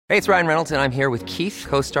Hey, it's Ryan Reynolds, and I'm here with Keith,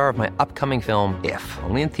 co-star of my upcoming film, If,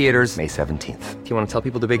 only in theaters May 17th. Do you want to tell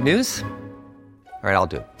people the big news? All right, I'll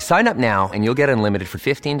do it. Sign up now and you'll get unlimited for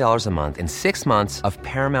 $15 a month and 6 months of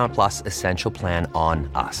Paramount Plus Essential Plan on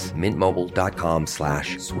us.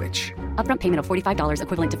 MintMobile.com/switch. Upfront payment of $45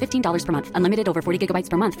 equivalent to $15 per month. Unlimited over 40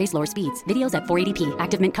 gigabytes per month. Face lower speeds. Videos at 480p.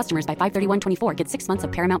 Active Mint customers by 531.24 get 6 months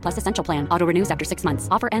of Paramount Plus Essential Plan. Auto renews after 6 months.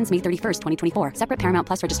 Offer ends May 31st, 2024. Separate Paramount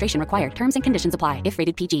Plus registration required. Terms and conditions apply if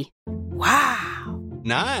rated PG. Wow.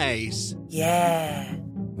 Nice. Yeah.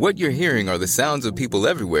 What you're hearing are the sounds of people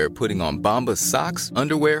everywhere putting on Bombas socks,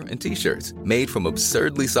 underwear, and T-shirts made from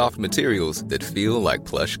absurdly soft materials that feel like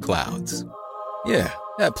plush clouds. Yeah,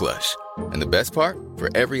 that plush. And the best part? For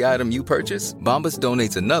every item you purchase, Bombas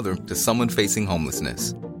donates another to someone facing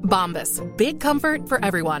homelessness. Bombas. Big comfort for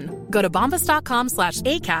everyone. Go to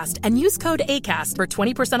bombas.com/ACAST and use code ACAST for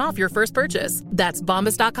 20% off your first purchase. That's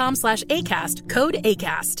bombas.com/ACAST. Code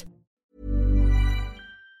ACAST.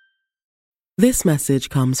 This message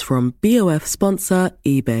comes from BoF sponsor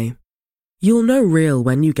eBay. You'll know real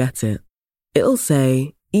when you get it. It'll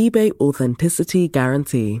say eBay Authenticity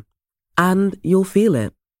Guarantee. And you'll feel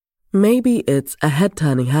it. Maybe it's a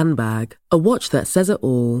head-turning handbag, a watch that says it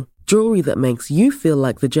all, jewelry that makes you feel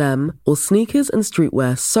like the gem, or sneakers and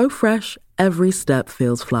streetwear so fresh every step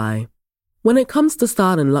feels fly. When it comes to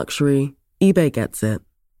style and luxury, eBay gets it.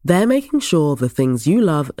 They're making sure the things you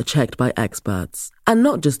love are checked by experts. And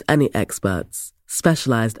not just any experts,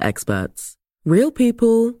 specialized experts. Real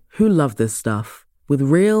people who love this stuff, with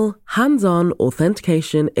real, hands-on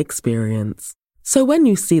authentication experience. So when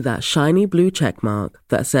you see that shiny blue checkmark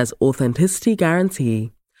that says Authenticity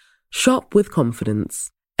Guarantee, shop with confidence.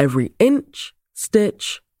 Every inch,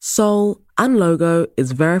 stitch, sole, and logo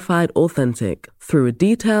is verified authentic through a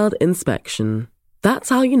detailed inspection. That's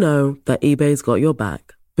how you know that eBay's got your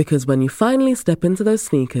back. Because when you finally step into those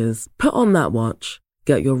sneakers, put on that watch,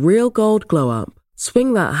 get your real gold glow up,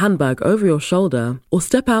 swing that handbag over your shoulder, or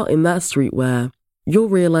step out in that streetwear, you'll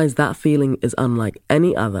realize that feeling is unlike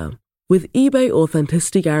any other. With eBay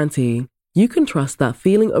Authenticity Guarantee, you can trust that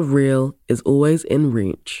feeling of real is always in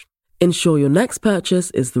reach. Ensure your next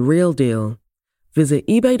purchase is the real deal. Visit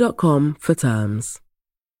ebay.com for terms.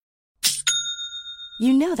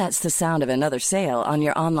 You know that's the sound of another sale on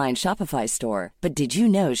your online Shopify store. But did you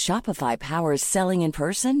know Shopify powers selling in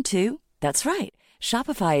person, too? That's right.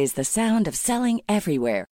 Shopify is the sound of selling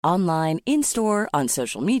everywhere. Online, in-store, on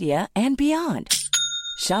social media, and beyond.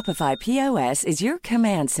 Shopify POS is your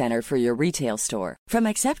command center for your retail store. From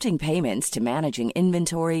accepting payments to managing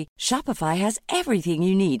inventory, Shopify has everything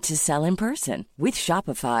you need to sell in person. With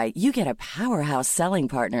Shopify, you get a powerhouse selling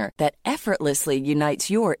partner that effortlessly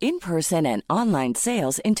unites your in-person and online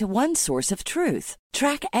sales into one source of truth.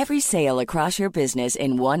 Track every sale across your business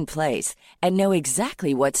in one place and know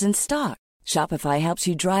exactly what's in stock. Shopify helps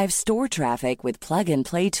you drive store traffic with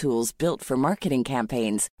plug-and-play tools built for marketing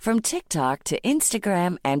campaigns, from TikTok to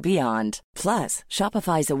Instagram and beyond. Plus,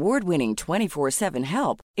 Shopify's award-winning 24/7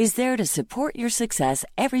 help is there to support your success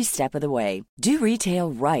every step of the way. Do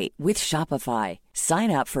retail right with Shopify. Sign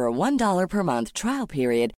up for a $1 per month trial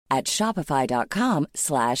period at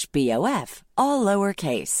shopify.com/BOF, all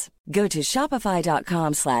lowercase. Go to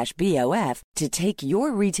shopify.com/BOF to take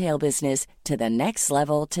your retail business to the next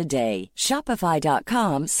level today.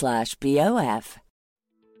 Shopify.com/BOF.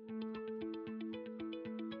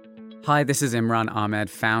 Hi, this is Imran Ahmed,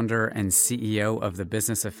 founder and CEO of the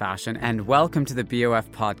Business of Fashion, and welcome to the BoF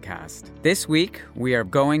podcast. This week, we are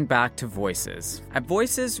going back to Voices. At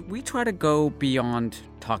Voices, we try to go beyond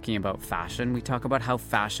talking about fashion. We talk about how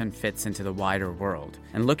fashion fits into the wider world.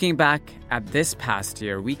 And looking back at this past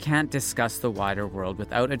year, we can't discuss the wider world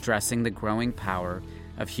without addressing the growing power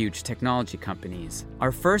of huge technology companies.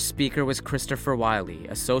 Our first speaker was Christopher Wylie,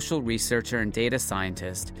 a social researcher and data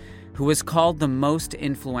scientist who was called the most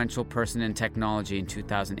influential person in technology in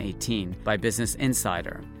 2018 by Business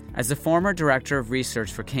Insider. As the former director of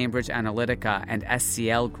research for Cambridge Analytica and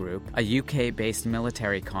SCL Group, a UK-based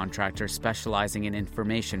military contractor specializing in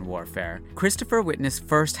information warfare, Christopher witnessed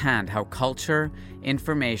firsthand how culture,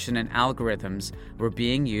 information, and algorithms were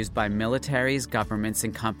being used by militaries, governments,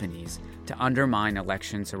 and companies to undermine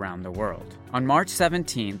elections around the world. On March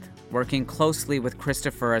 17th, working closely with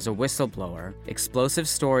Christopher as a whistleblower, explosive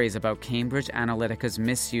stories about Cambridge Analytica's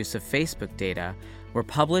misuse of Facebook data were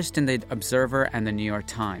published in The Observer and The New York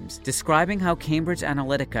Times, describing how Cambridge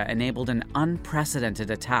Analytica enabled an unprecedented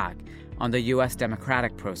attack on the U.S.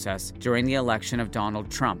 democratic process during the election of Donald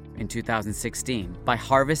Trump in 2016 by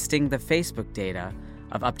harvesting the Facebook data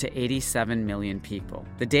of up to 87 million people.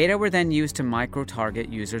 The data were then used to micro-target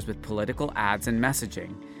users with political ads and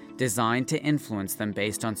messaging, designed to influence them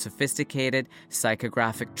based on sophisticated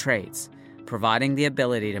psychographic traits, providing the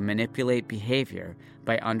ability to manipulate behavior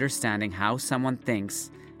by understanding how someone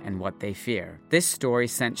thinks and what they fear. This story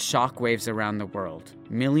sent shockwaves around the world.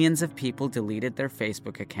 Millions of people deleted their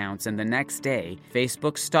Facebook accounts, and the next day,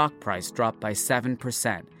 Facebook's stock price dropped by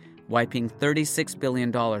 7%, wiping $36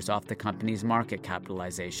 billion off the company's market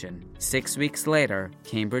capitalization. 6 weeks later,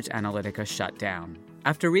 Cambridge Analytica shut down.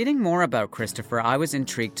 After reading more about Christopher, I was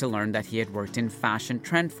intrigued to learn that he had worked in fashion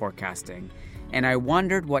trend forecasting, and I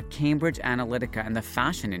wondered what Cambridge Analytica and the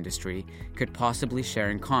fashion industry could possibly share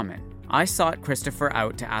in common. I sought Christopher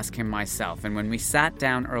out to ask him myself, and when we sat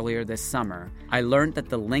down earlier this summer, I learned that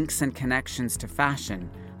the links and connections to fashion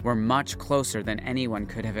were much closer than anyone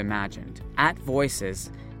could have imagined. At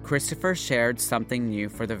Voices, Christopher shared something new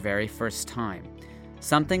for the very first time,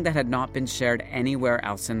 something that had not been shared anywhere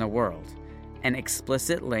else in the world, an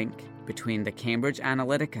explicit link between the Cambridge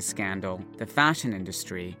Analytica scandal, the fashion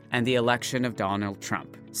industry, and the election of Donald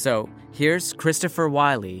Trump. So here's Christopher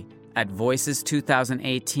Wylie at Voices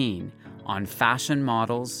 2018 on fashion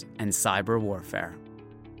models and cyber warfare.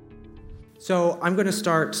 So I'm going to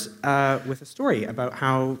start with a story about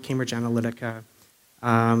how Cambridge Analytica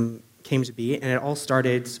came to be, and it all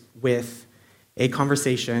started with a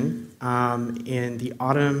conversation in the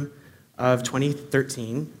autumn of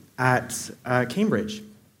 2013 at Cambridge.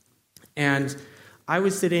 And I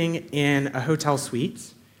was sitting in a hotel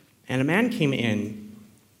suite, and a man came in,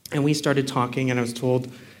 and we started talking, and I was told,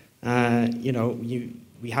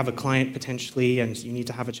 we have a client potentially, and you need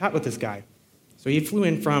to have a chat with this guy. So he flew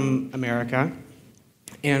in from America,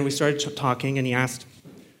 and we started talking, and he asked,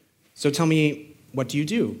 so tell me, what do you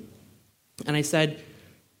do? And I said,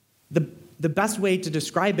 the best way to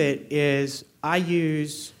describe it is I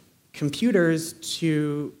use computers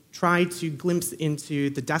to try to glimpse into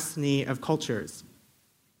the destiny of cultures.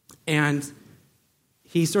 And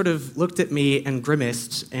he sort of looked at me and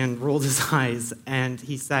grimaced and rolled his eyes, and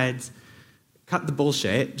he said, cut the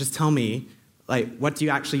bullshit, just tell me, what do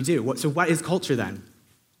you actually do? So what is culture then?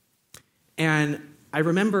 And I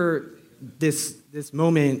remember this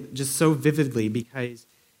moment just so vividly because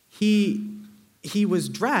he was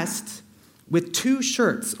dressed with two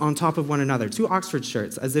shirts on top of one another, two Oxford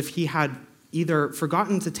shirts, as if he had either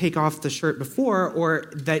forgotten to take off the shirt before or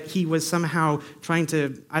that he was somehow trying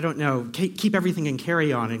to, keep everything in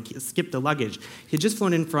carry-on and skip the luggage. He had just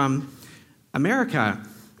flown in from America,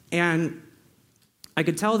 and I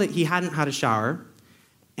could tell that he hadn't had a shower,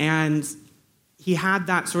 and he had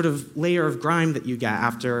that sort of layer of grime that you get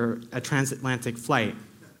after a transatlantic flight.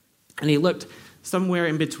 And he looked somewhere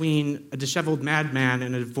in between a disheveled madman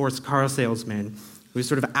and a divorced car salesman who was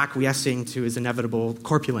sort of acquiescing to his inevitable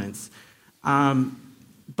corpulence.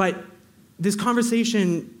 But this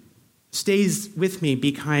conversation stays with me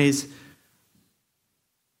because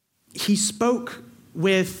he spoke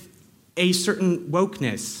with a certain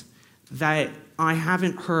wokeness that I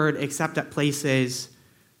haven't heard except at places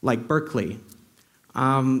like Berkeley.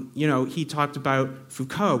 He talked about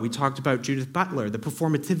Foucault, we talked about Judith Butler, the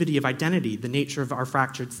performativity of identity, the nature of our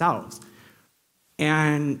fractured selves.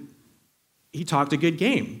 And he talked a good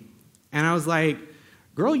game. And I was like,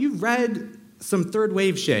 girl, you've read some third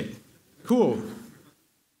wave shit. Cool.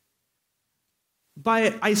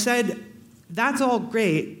 But I said, that's all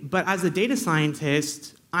great, but as a data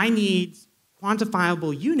scientist, I need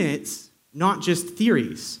quantifiable units, not just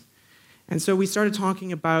theories. And so we started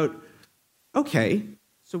talking about, okay,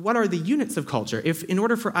 so what are the units of culture? If in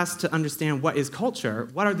order for us to understand what is culture,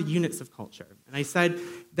 what are the units of culture? And I said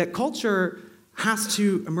that culture has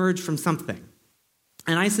to emerge from something.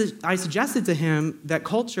 And I suggested to him that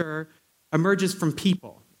culture emerges from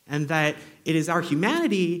people, and that it is our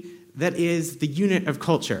humanity that is the unit of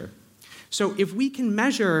culture. So if we can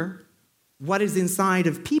measure what is inside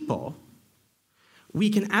of people, we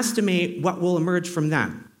can estimate what will emerge from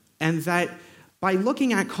them. And that by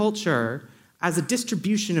looking at culture as a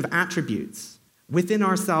distribution of attributes within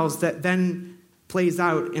ourselves that then plays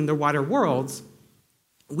out in the wider world,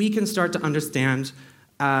 we can start to understand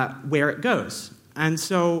where it goes. And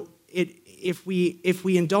so if we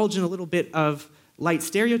indulge in a little bit of light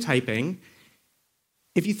stereotyping,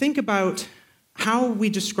 if you think about how we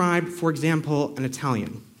describe, for example, an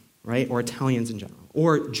Italian, right, or Italians in general,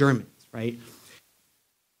 or Germans, right?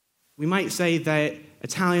 We might say that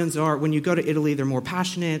Italians are, when you go to Italy, they're more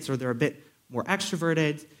passionate or they're a bit more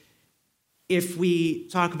extroverted. If we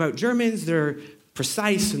talk about Germans, they're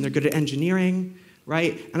precise and they're good at engineering.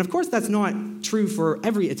 right? And of course, that's not true for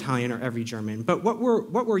every Italian or every German. But what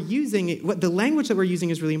the language that we're using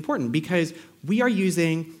is really important because we are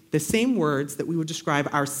using the same words that we would describe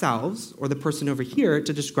ourselves or the person over here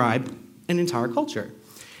to describe an entire culture.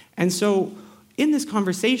 And so in this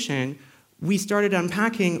conversation, we started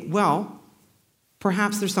unpacking, well,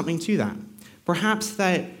 perhaps there's something to that. Perhaps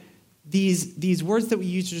that these words that we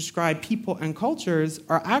use to describe people and cultures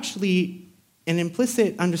are actually an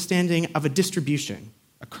implicit understanding of a distribution,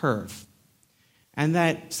 a curve. And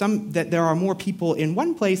that there are more people in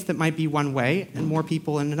one place that might be one way and more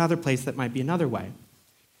people in another place that might be another way.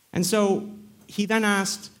 And so he then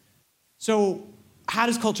asked, so how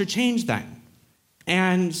does culture change then?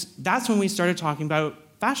 And that's when we started talking about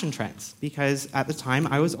fashion trends, because at the time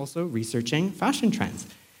I was also researching fashion trends.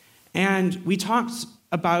 And we talked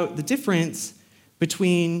about the difference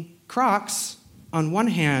between Crocs on one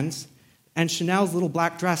hand and Chanel's little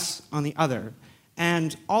black dress on the other,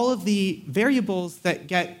 and all of the variables that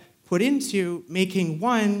get put into making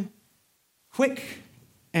one quick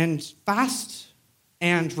and fast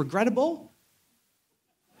and regrettable,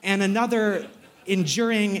 and another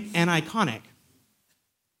enduring and iconic.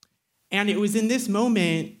 And it was in this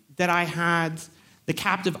moment that I had the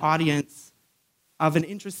captive audience of an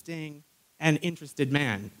interesting and interested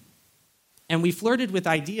man. And we flirted with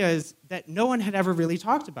ideas that no one had ever really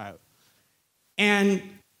talked about. And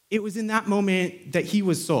it was in that moment that he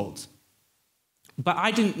was sold. But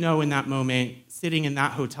I didn't know in that moment, sitting in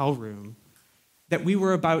that hotel room, that we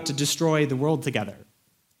were about to destroy the world together.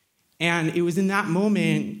 And it was in that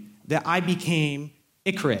moment that I became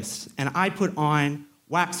Icarus, and I put on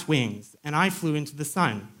wax wings, and I flew into the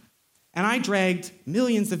sun. And I dragged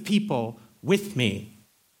millions of people with me.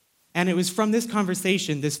 And it was from this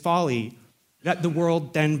conversation, this folly, that the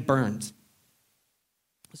world then burned.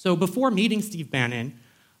 So before meeting Steve Bannon,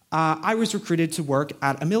 I was recruited to work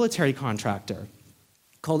at a military contractor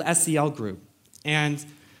called SCL Group. And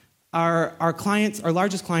our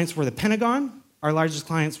largest clients were the Pentagon, our largest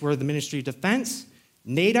clients were the Ministry of Defense,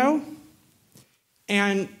 NATO.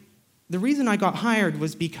 And the reason I got hired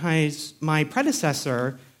was because my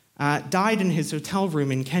predecessor died in his hotel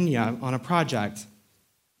room in Kenya on a project.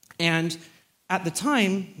 And at the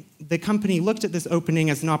time, the company looked at this opening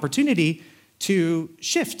as an opportunity to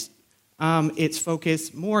shift its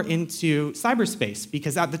focus more into cyberspace,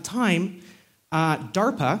 because at the time,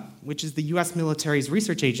 DARPA, which is the US military's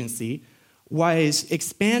research agency, was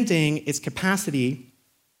expanding its capacity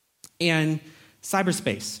in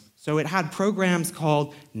cyberspace. So it had programs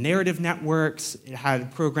called narrative networks, it had a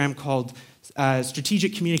program called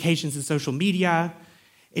strategic communications and social media.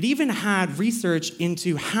 It even had research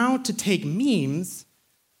into how to take memes,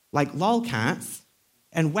 like lolcats,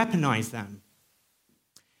 and weaponize them.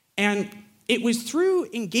 And it was through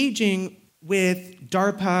engaging with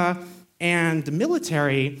DARPA and the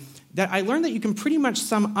military that I learned that you can pretty much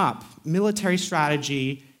sum up military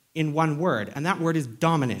strategy in one word, and that word is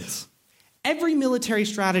dominance. Every military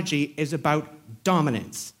strategy is about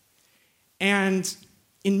dominance. And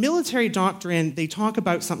in military doctrine, they talk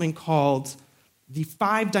about something called the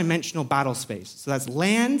 5-dimensional battle space. So that's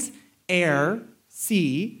land, air,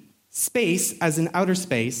 sea, space as in outer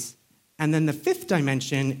space, and then the 5th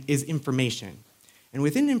dimension is information. And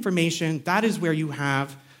within information, that is where you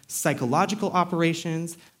have psychological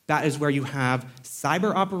operations, that is where you have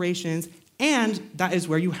cyber operations, and that is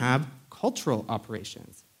where you have cultural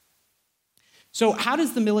operations. So how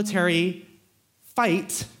does the military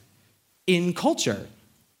fight in culture?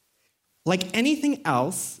 Like anything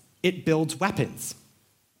else, it builds weapons.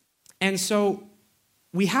 And so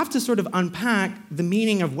we have to sort of unpack the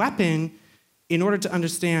meaning of weapon in order to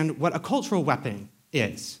understand what a cultural weapon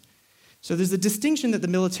is. So there's a distinction that the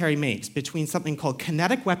military makes between something called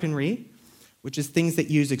kinetic weaponry, which is things that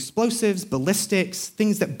use explosives, ballistics,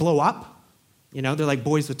 things that blow up. You know, they're like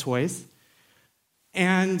boys with toys.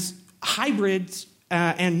 And hybrid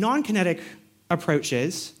and non-kinetic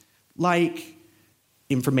approaches like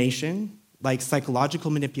information, like psychological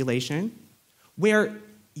manipulation, where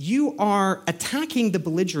you are attacking the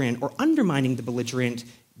belligerent or undermining the belligerent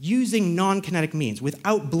using non-kinetic means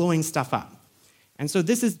without blowing stuff up. And so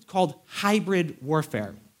this is called hybrid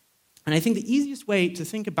warfare. And I think the easiest way to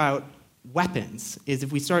think about weapons is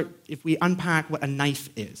if we unpack what a knife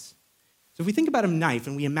is. So if we think about a knife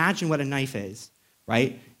and we imagine what a knife is,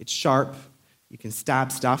 right? It's sharp, you can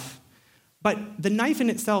stab stuff. But the knife in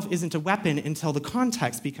itself isn't a weapon until the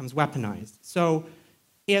context becomes weaponized. So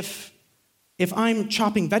if I'm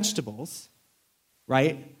chopping vegetables,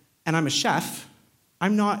 right, and I'm a chef,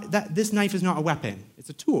 this knife is not a weapon, it's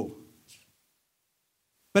a tool.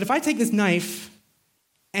 But if I take this knife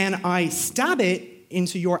and I stab it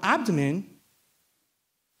into your abdomen,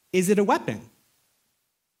 is it a weapon?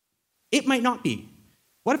 It might not be.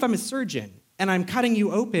 What if I'm a surgeon and I'm cutting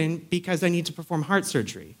you open because I need to perform heart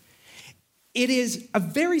surgery? It is a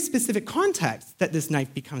very specific context that this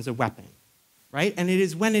knife becomes a weapon, right? And it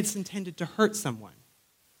is when it's intended to hurt someone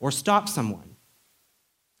or stop someone.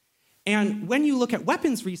 And when you look at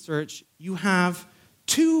weapons research, you have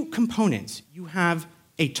two components. You have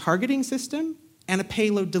a targeting system and a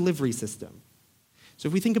payload delivery system. So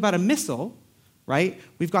if we think about a missile, right,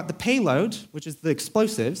 we've got the payload, which is the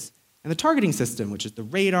explosives, and the targeting system, which is the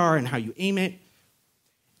radar and how you aim it.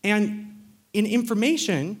 And in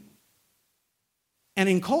information and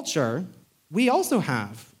in culture, we also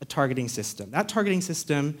have a targeting system. That targeting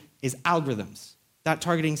system is algorithms. That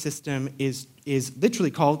targeting system is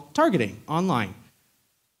literally called targeting online.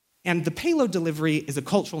 And the payload delivery is a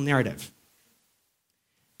cultural narrative.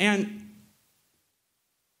 And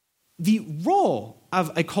the role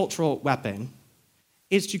of a cultural weapon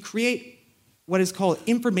is to create what is called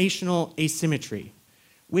informational asymmetry,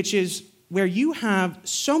 which is where you have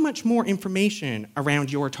so much more information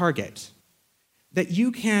around your target that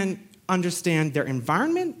you can understand their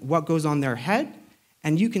environment, what goes on their head,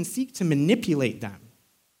 and you can seek to manipulate them.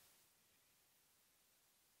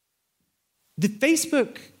 The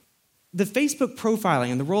Facebook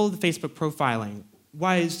profiling and the role of the Facebook profiling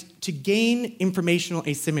was to gain informational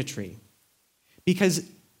asymmetry. Because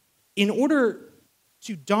in order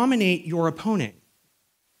to dominate your opponent,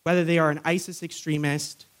 whether they are an ISIS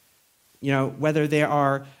extremist, whether they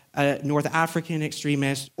are a North African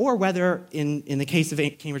extremist, or whether, in the case of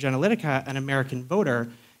Cambridge Analytica, an American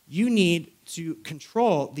voter, you need to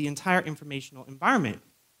control the entire informational environment.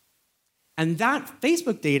 And that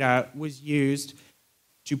Facebook data was used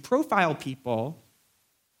to profile people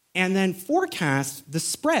and then forecast the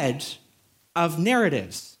spread of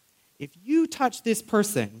narratives. If you touch this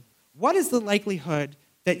person, what is the likelihood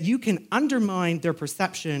that you can undermine their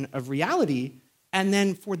perception of reality and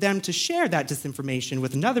then for them to share that disinformation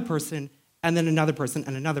with another person and then another person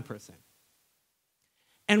and another person?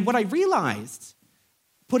 And what I realized,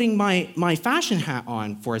 putting my fashion hat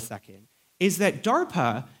on for a second, is that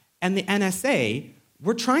DARPA and the NSA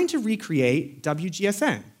were trying to recreate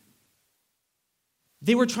WGSN.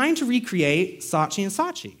 They were trying to recreate Saatchi and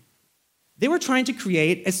Saatchi. They were trying to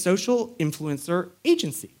create a social influencer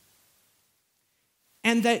agency.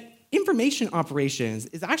 And that information operations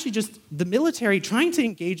is actually just the military trying to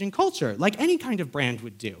engage in culture, like any kind of brand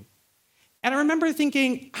would do. And I remember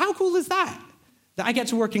thinking, how cool is that? That I get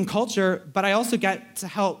to work in culture, but I also get to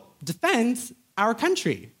help defend our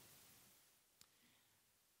country.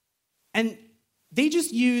 And they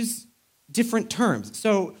just use different terms.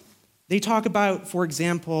 So they talk about, for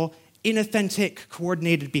example, inauthentic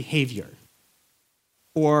coordinated behavior,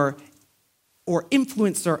 or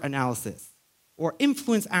influencer analysis, or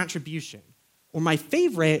influence attribution, or my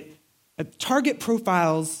favorite, target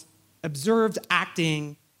profiles observed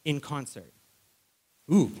acting in concert.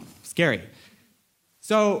 Ooh, scary.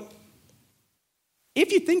 So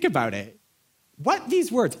if you think about it, what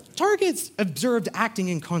these words, targets observed acting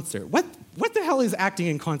in concert, what the hell is acting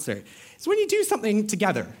in concert? It's when you do something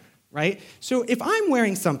together, right? So if I'm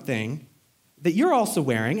wearing something that you're also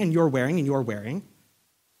wearing, and you're wearing,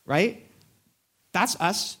 right? That's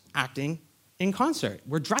us acting in concert.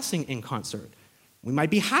 We're dressing in concert. We might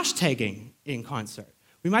be hashtagging in concert.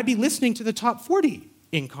 We might be listening to the top 40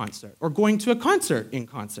 in concert, or going to a concert in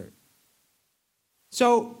concert.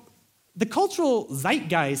 So the cultural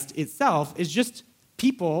zeitgeist itself is just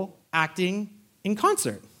people acting in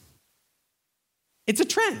concert. It's a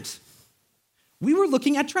trend. We were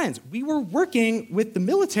looking at trends. We were working with the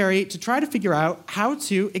military to try to figure out how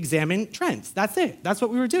to examine trends. That's it. That's what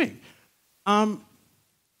we were doing. And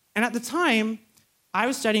at the time, I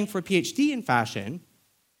was studying for a PhD in fashion,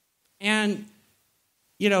 and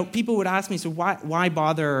people would ask me, so why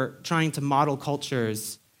bother trying to model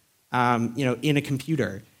cultures, in a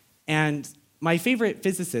computer? And my favorite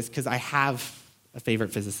physicist, because I have a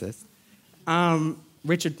favorite physicist,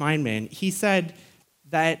 Richard Feynman, he said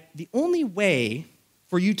that the only way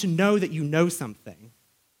for you to know that you know something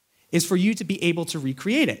is for you to be able to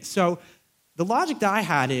recreate it. So the logic that I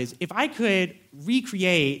had is, if I could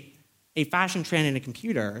recreate a fashion trend in a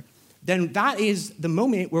computer, then that is the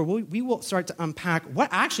moment where we will start to unpack what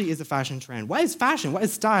actually is a fashion trend. What is fashion? What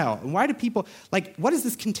is style? And why do people, what is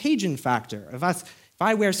this contagion factor of us? If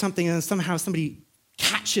I wear something and then somehow somebody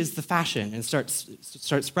catches the fashion and starts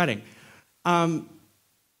spreading. And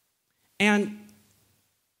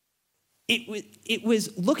it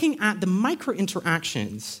was looking at the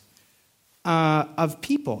micro-interactions of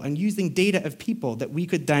people and using data of people that we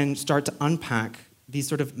could then start to unpack these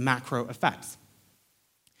sort of macro effects.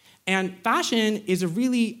 And fashion is a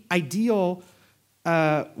really ideal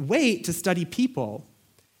way to study people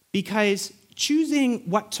because choosing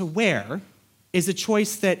what to wear is a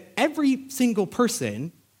choice that every single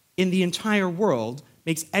person in the entire world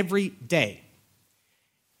makes every day.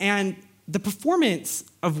 And the performance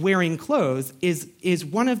of wearing clothes is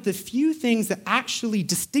one of the few things that actually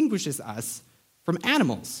distinguishes us from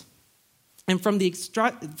animals. And from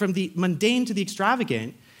the mundane to the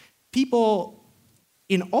extravagant, people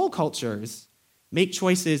in all cultures make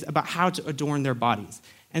choices about how to adorn their bodies.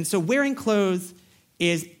 And so wearing clothes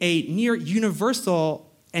is a near universal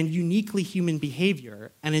and uniquely human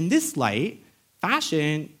behavior. And in this light,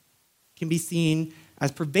 fashion can be seen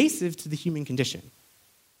as pervasive to the human condition.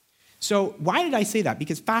 So why did I say that?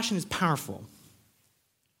 Because fashion is powerful.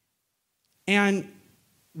 And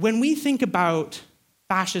when we think about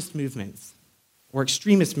fascist movements, or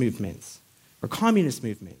extremist movements, or communist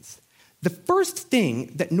movements, the first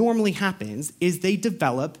thing that normally happens is they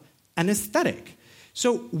develop an aesthetic.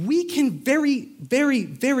 So we can very, very,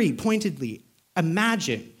 very pointedly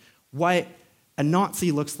imagine what a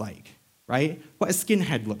Nazi looks like, right? What a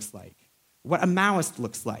skinhead looks like, what a Maoist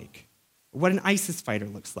looks like, what an ISIS fighter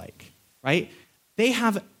looks like, right? They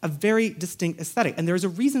have a very distinct aesthetic, and there's a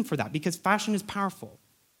reason for that, because fashion is powerful.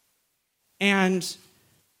 And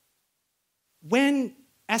when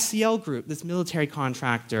SCL Group, this military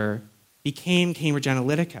contractor, became Cambridge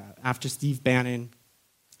Analytica after Steve Bannon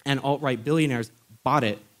and alt-right billionaires bought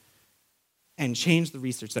it and changed the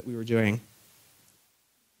research that we were doing,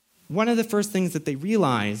 one of the first things that they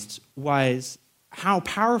realized was how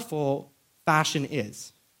powerful fashion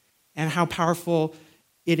is and how powerful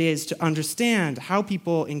it is to understand how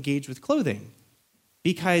people engage with clothing,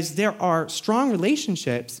 because there are strong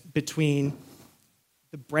relationships between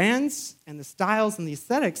the brands and the styles and the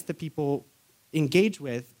aesthetics that people engage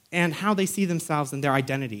with and how they see themselves and their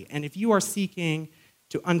identity. And if you are seeking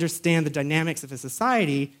to understand the dynamics of a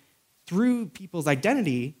society through people's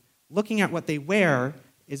identity, looking at what they wear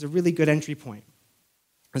is a really good entry point.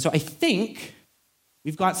 And so I think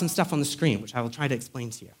we've got some stuff on the screen, which I will try to explain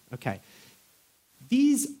to you. Okay.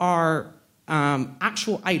 These are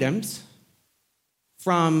actual items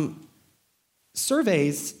from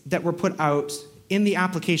surveys that were put out in the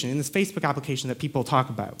application, in this Facebook application that people talk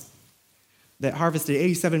about, that harvested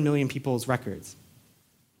 87 million people's records.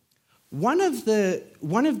 One of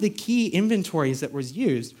the key inventories that was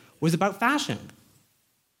used was about fashion.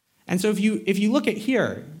 And so if you look at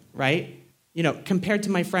here, right, compared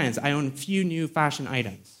to my friends, I own a few new fashion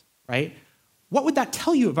items, right? What would that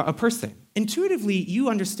tell you about a person? Intuitively, you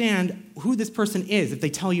understand who this person is if they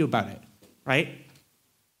tell you about it, right?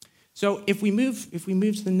 So if we move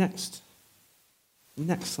to the next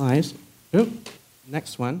slide.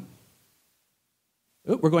 Next one.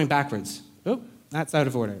 We're going backwards. That's out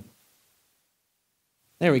of order.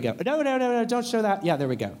 There we go. No, don't show that. Yeah, there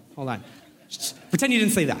we go. Hold on. Pretend you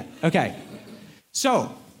didn't say that. Okay.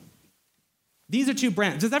 So, these are two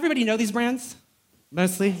brands. Does everybody know these brands?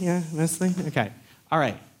 Mostly? Yeah, mostly? Okay. All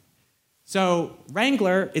right. So,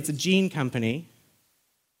 Wrangler, it's a jean company.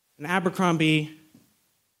 And Abercrombie,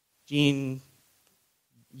 jean,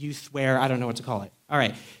 youth wear, I don't know what to call it. All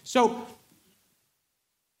right. So,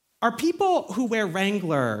 are people who wear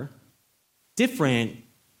Wrangler different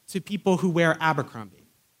to people who wear Abercrombie?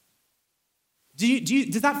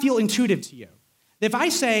 Does that feel intuitive to you? If I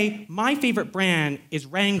say my favorite brand is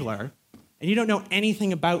Wrangler, and you don't know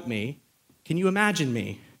anything about me, can you imagine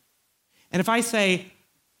me? And if I say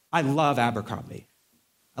I love Abercrombie,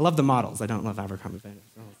 I love the models. I don't love Abercrombie.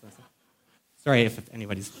 Sorry if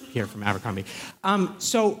anybody's here from Abercrombie.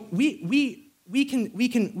 So we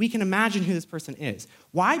can imagine who this person is.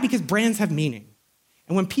 Why? Because brands have meaning.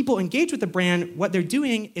 And when people engage with the brand, what they're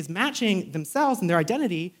doing is matching themselves and their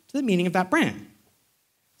identity to the meaning of that brand.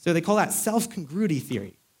 So they call that self-congruity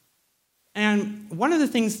theory. And one of the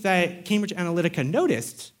things that Cambridge Analytica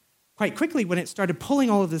noticed quite quickly when it started pulling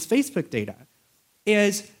all of this Facebook data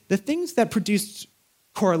is the things that produced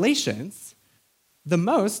correlations the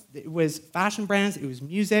most, it was fashion brands, it was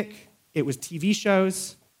music, it was TV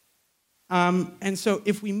shows. And so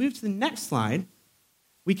if we move to the next slide,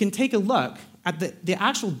 we can take a look at the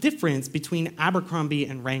actual difference between Abercrombie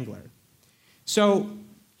and Wrangler. So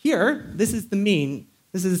here, this is the mean.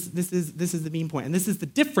 This is the mean point, and this is the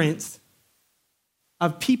difference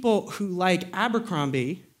of people who like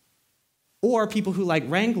Abercrombie or people who like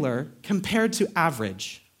Wrangler compared to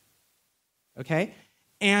average. Okay,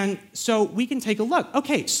 and so we can take a look.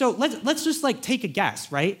 Okay, so let's just take a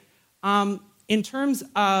guess, right? In terms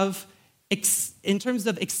of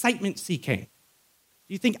excitement seeking.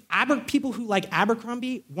 Do you think people who like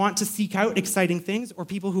Abercrombie want to seek out exciting things, or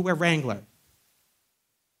people who wear Wrangler?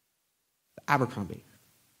 Abercrombie.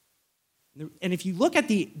 And if you look at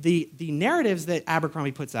the narratives that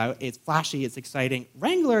Abercrombie puts out, it's flashy, it's exciting.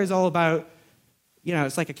 Wrangler is all about,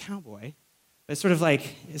 it's like a cowboy, but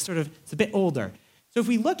it's a bit older. So if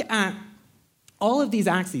we look at all of these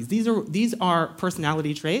axes, these are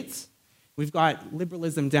personality traits. We've got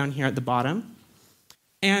liberalism down here at the bottom.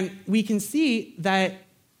 And we can see that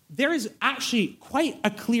there is actually quite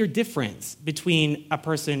a clear difference between a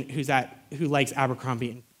person who likes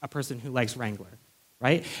Abercrombie and a person who likes Wrangler,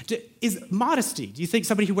 right? Is modesty. Do you think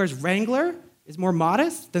somebody who wears Wrangler is more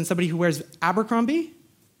modest than somebody who wears Abercrombie?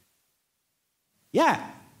 Yeah.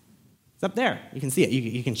 It's up there. You can see it.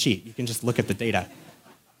 You can cheat. You can just look at the data.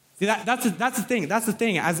 See, that's the thing. That's the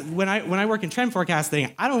thing. As when I work in trend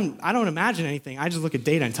forecasting, I don't imagine anything. I just look at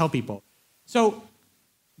data and tell people. So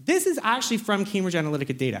this is actually from Cambridge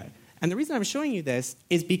Analytica data. And the reason I'm showing you this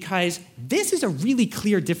is because this is a really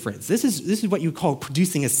clear difference. This is what you call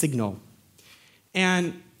producing a signal.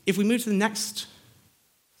 And if we move to the next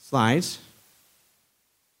slide.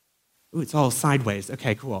 Ooh, it's all sideways.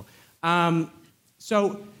 Okay, cool.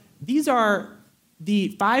 So these are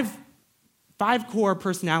the five core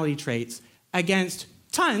personality traits against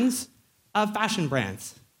tons of fashion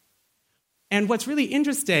brands. And what's really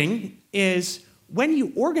interesting is when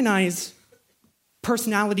you organize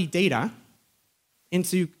personality data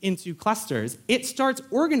into clusters, it starts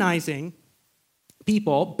organizing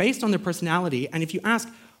people based on their personality. And if you ask,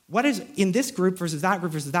 what is in this group versus that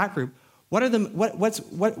group versus that group, what are the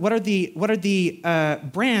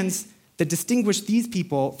brands that distinguish these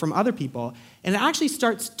people from other people? And it actually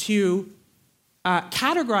starts to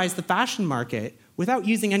categorize the fashion market without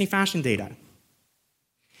using any fashion data.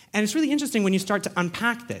 And it's really interesting when you start to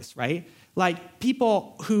unpack this, right? Like,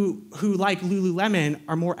 people who like Lululemon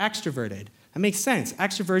are more extroverted. That makes sense.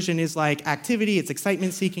 Extroversion is like activity, it's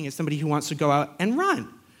excitement seeking, it's somebody who wants to go out and run,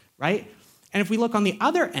 right? And if we look on the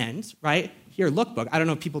other end, right, here, Lookbook. I don't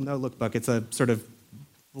know if people know Lookbook. It's a sort of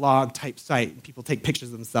blog type site. People take pictures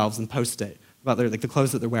of themselves and post it about the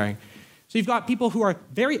clothes that they're wearing. So you've got people who are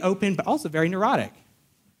very open but also very neurotic.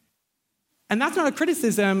 And that's not a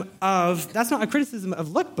criticism of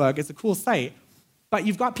Lookbook. It's a cool site. But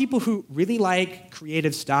you've got people who really like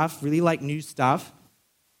creative stuff, really like new stuff,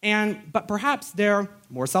 but perhaps they're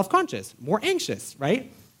more self-conscious, more anxious, right?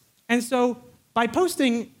 And so by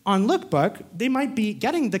posting on Lookbook, they might be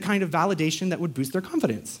getting the kind of validation that would boost their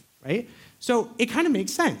confidence, right? So it kind of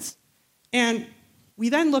makes sense. And we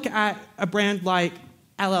then look at a brand like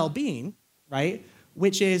LL Bean, right,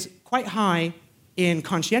 which is quite high in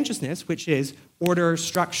conscientiousness, which is order,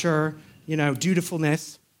 structure,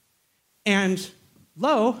 dutifulness, and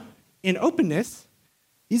low in openness.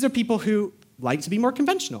 These are people who like to be more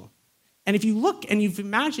conventional. And if you look and you've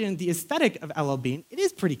imagined the aesthetic of LL Bean, it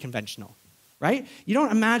is pretty conventional, right? You don't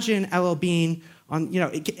imagine LL Bean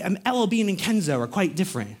LL Bean and Kenzo are quite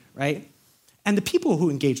different, right? And the people who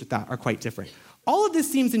engage with that are quite different. All of this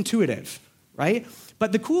seems intuitive, right?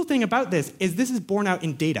 But the cool thing about this is borne out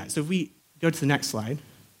in data. So if we go to the next slide.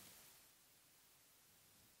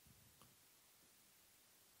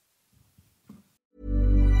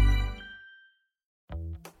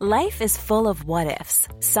 Life is full of what-ifs.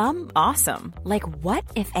 Some awesome, like what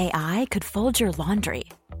if AI could fold your laundry?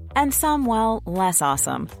 And some, well, less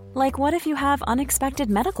awesome, like what if you have unexpected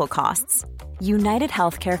medical costs? United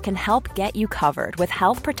Healthcare can help get you covered with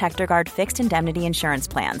Health Protector Guard fixed indemnity insurance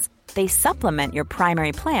plans. They supplement your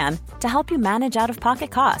primary plan to help you manage out-of-pocket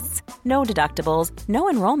costs. No deductibles, no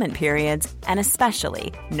enrollment periods, and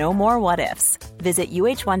especially no more what-ifs. Visit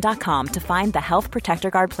uh1.com to find the Health Protector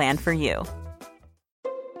Guard plan for you.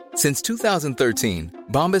 Since 2013,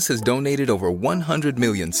 Bombas has donated over 100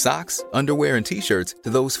 million socks, underwear, and T-shirts to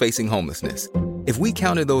those facing homelessness. If we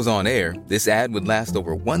counted those on air, this ad would last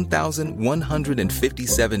over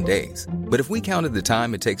 1,157 days. But if we counted the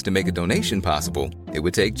time it takes to make a donation possible, it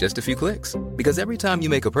would take just a few clicks. Because every time you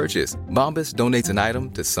make a purchase, Bombas donates an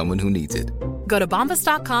item to someone who needs it. Go to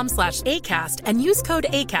bombas.com/ACAST and use code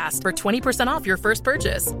ACAST for 20% off your first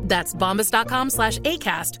purchase. That's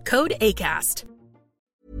bombas.com/ACAST, code ACAST.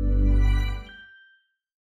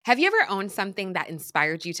 Have you ever owned something that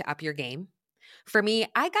inspired you to up your game? For me,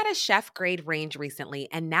 I got a chef-grade range recently,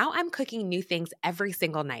 and now I'm cooking new things every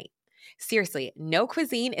single night. Seriously, no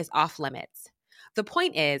cuisine is off limits. The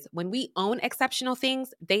point is, when we own exceptional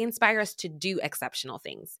things, they inspire us to do exceptional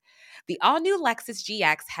things. The all-new Lexus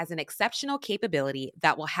GX has an exceptional capability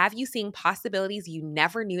that will have you seeing possibilities you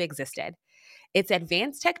never knew existed. Its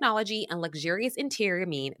advanced technology and luxurious interior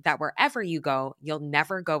mean that wherever you go, you'll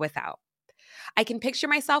never go without. I can picture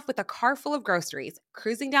myself with a car full of groceries,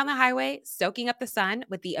 cruising down the highway, soaking up the sun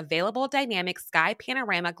with the available dynamic sky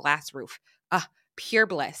panorama glass roof. Pure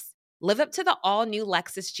bliss. Live up to the all-new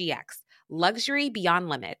Lexus GX. Luxury beyond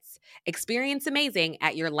limits. Experience amazing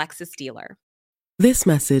at your Lexus dealer. This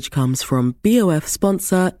message comes from BoF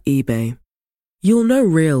sponsor eBay. You'll know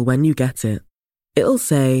real when you get it. It'll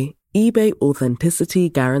say eBay Authenticity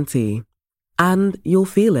Guarantee. And you'll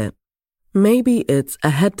feel it. Maybe it's a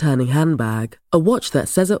head-turning handbag, a watch that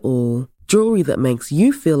says it all, jewelry that makes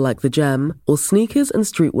you feel like the gem, or sneakers and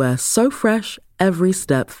streetwear so fresh every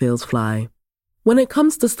step feels fly. When it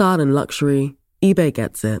comes to style and luxury, eBay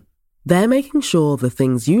gets it. They're making sure the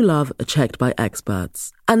things you love are checked by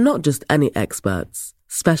experts. And not just any experts,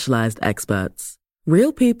 specialized experts.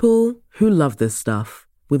 Real people who love this stuff,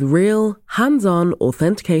 with real, hands-on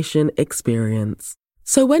authentication experience.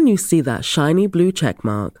 So when you see that shiny blue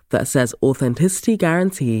checkmark that says Authenticity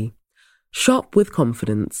Guarantee, shop with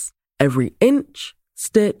confidence. Every inch,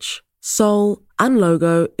 stitch, sole, and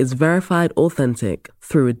logo is verified authentic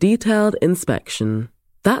through a detailed inspection.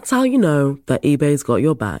 That's how you know that eBay's got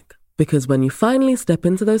your back. Because when you finally step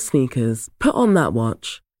into those sneakers, put on that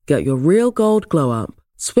watch, get your real gold glow up,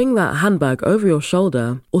 swing that handbag over your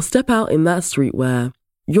shoulder, or step out in that streetwear,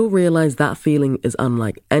 you'll realize that feeling is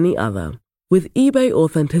unlike any other. With eBay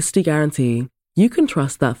Authenticity Guarantee, you can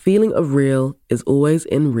trust that feeling of real is always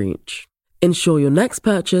in reach. Ensure your next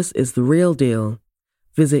purchase is the real deal.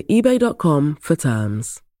 Visit ebay.com for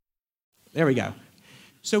terms. There we go.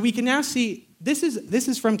 So we can now see, this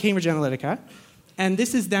is from Cambridge Analytica, and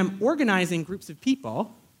this is them organizing groups of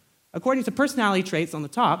people according to personality traits on the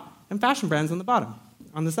top and fashion brands on the bottom,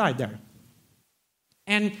 on the side there.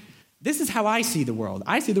 And this is how I see the world.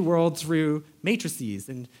 I see the world through matrices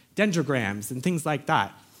and dendrograms and things like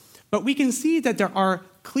that. But we can see that there are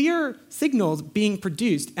clear signals being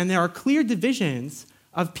produced, and there are clear divisions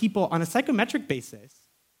of people on a psychometric basis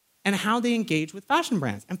and how they engage with fashion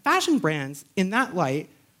brands. And fashion brands, in that light,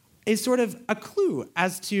 is sort of a clue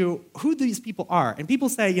as to who these people are. And people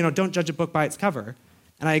say, don't judge a book by its cover.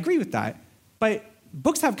 And I agree with that. But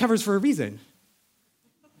books have covers for a reason.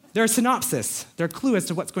 They're a synopsis. They're a clue as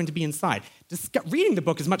to what's going to be inside. Reading the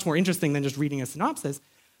book is much more interesting than just reading a synopsis.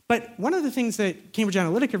 But one of the things that Cambridge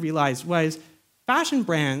Analytica realized was fashion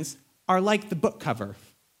brands are like the book cover,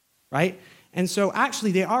 right? And so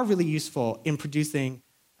actually they are really useful in producing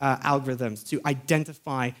algorithms to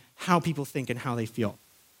identify how people think and how they feel.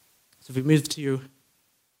 So if we move to...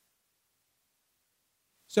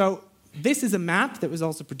 So this is a map that was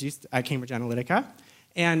also produced at Cambridge Analytica,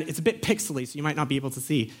 and it's a bit pixely, so you might not be able to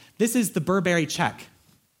see. This is the Burberry check.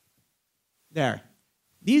 There.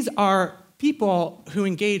 These are people who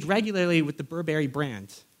engage regularly with the Burberry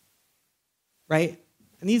brand, right?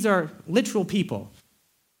 And these are literal people.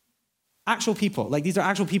 Actual people. These are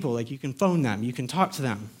actual people. You can phone them. You can talk to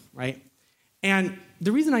them, right? And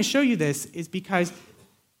the reason I show you this is because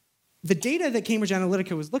the data that Cambridge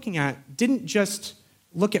Analytica was looking at didn't just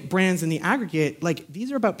look at brands in the aggregate.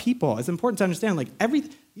 These are about people. It's important to understand,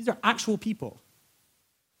 these are actual people,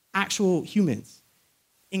 actual humans,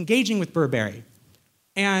 engaging with Burberry.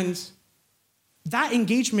 And that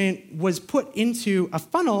engagement was put into a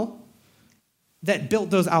funnel that built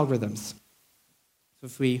those algorithms. So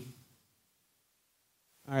if we...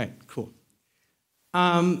 All right, cool.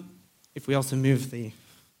 If we also move the...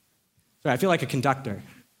 Sorry, I feel like a conductor.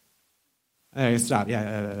 Stop. Yeah,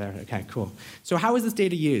 there. Okay, cool. So how is this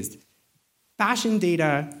data used? Fashion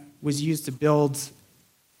data was used to build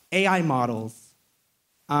AI models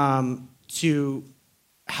to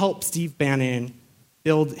help Steve Bannon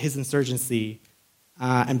build his insurgency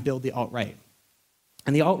and build the alt-right.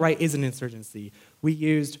 And the alt-right is an insurgency. We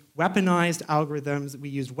used weaponized algorithms. We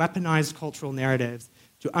used weaponized cultural narratives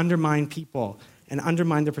to undermine people and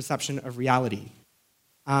undermine the perception of reality.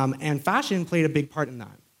 And fashion played a big part in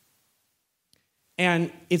that.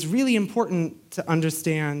 And it's really important to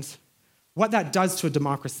understand what that does to a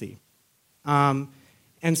democracy. And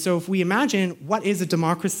so if we imagine what is a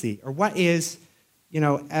democracy, or what is,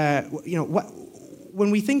 when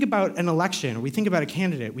we think about an election, or we think about a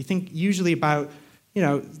candidate, we think usually about,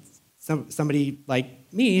 somebody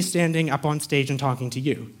like me standing up on stage and talking to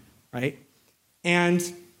you, right? And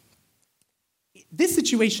this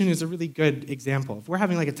situation is a really good example. If we're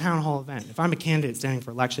having a town hall event, if I'm a candidate standing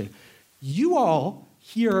for election, you all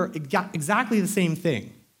hear exactly the same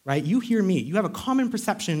thing, right? You hear me. You have a common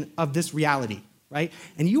perception of this reality, right?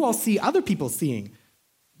 And you all see other people seeing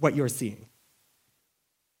what you're seeing.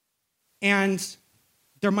 And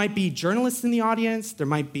there might be journalists in the audience. There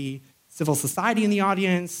might be civil society in the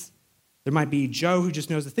audience. There might be Joe who just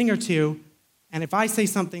knows a thing or two. And if I say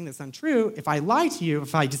something that's untrue, if I lie to you,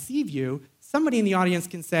 if I deceive you, somebody in the audience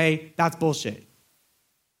can say, that's bullshit.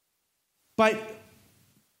 But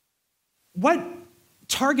what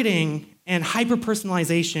targeting and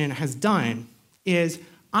hyper-personalization has done is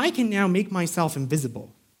I can now make myself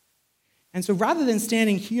invisible. And so rather than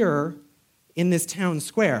standing here in this town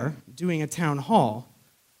square doing a town hall,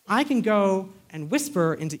 I can go and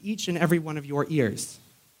whisper into each and every one of your ears.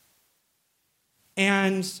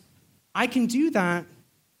 And I can do that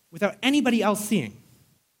without anybody else seeing.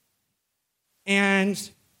 And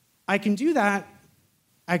I can do that,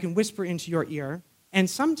 I can whisper into your ear, and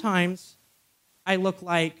sometimes I look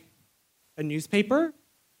like a newspaper,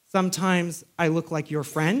 sometimes I look like your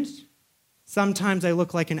friend, sometimes I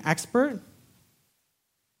look like an expert.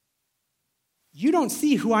 You don't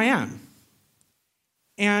see who I am.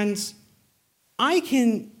 And I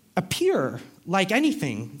can appear like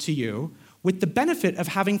anything to you with the benefit of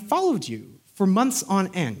having followed you for months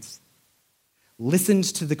on end, listened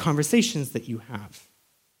to the conversations that you have,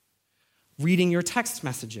 reading your text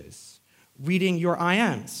messages, reading your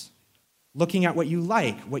IMs, looking at what you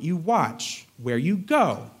like, what you watch, where you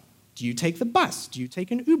go. Do you take the bus? Do you take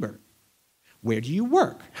an Uber? Where do you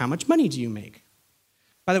work? How much money do you make?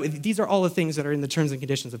 By the way, these are all the things that are in the terms and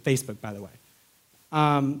conditions of Facebook, by the way.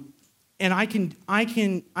 And I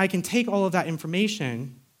can take all of that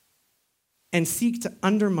information and seek to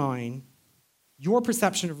undermine your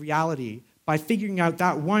perception of reality by figuring out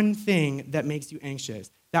that one thing that makes you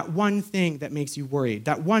anxious, that one thing that makes you worried,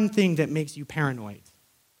 that one thing that makes you paranoid.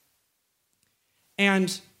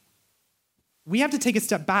 And we have to take a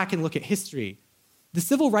step back and look at history. The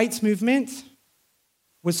civil rights movement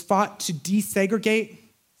was fought to desegregate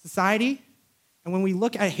society. And when we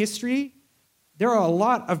look at history, there are a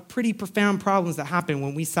lot of pretty profound problems that happen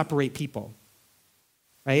when we separate people,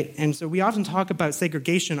 right? And so we often talk about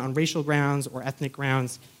segregation on racial grounds or ethnic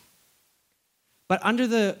grounds. But under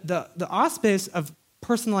the auspice of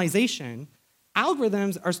personalization,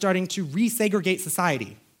 algorithms are starting to resegregate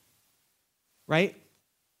society, right?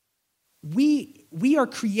 We are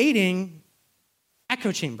creating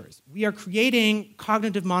echo chambers. We are creating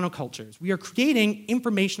cognitive monocultures. We are creating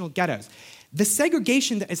informational ghettos. The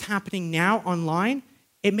segregation that is happening now online,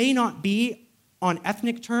 it may not be on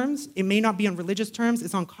ethnic terms, it may not be on religious terms,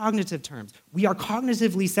 it's on cognitive terms. We are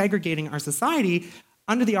cognitively segregating our society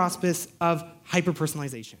under the auspice of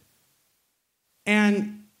hyper-personalization.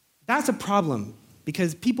 And that's a problem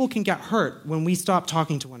because people can get hurt when we stop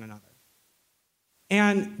talking to one another.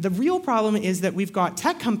 And the real problem is that we've got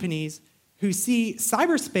tech companies who see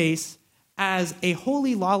cyberspace as a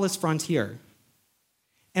wholly lawless frontier.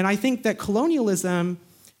 And I think that colonialism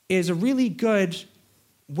is a really good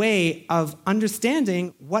way of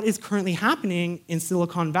understanding what is currently happening in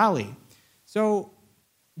Silicon Valley. So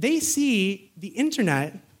they see the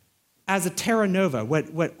internet as a terra nova,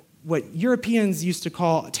 what Europeans used to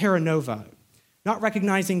call a terra nova, not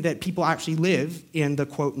recognizing that people actually live in the,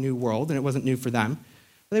 quote, new world, and it wasn't new for them.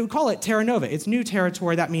 But they would call it terra nova. It's new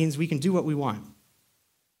territory. That means we can do what we want.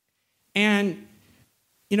 And,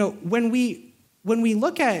 you know, when we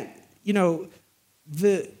look at, you know,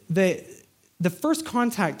 the first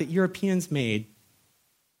contact that Europeans made,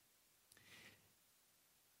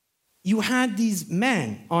 you had these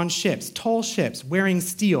men on ships, tall ships, wearing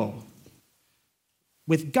steel,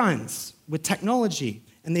 with guns, with technology,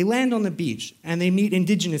 and they land on the beach, and they meet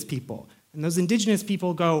indigenous people. And those indigenous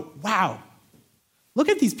people go, wow, look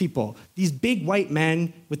at these people, these big white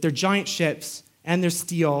men with their giant ships, and their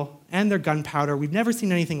steel, and their gunpowder. We've never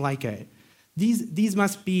seen anything like it. These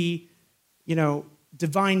must be, you know,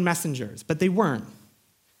 divine messengers, but they weren't.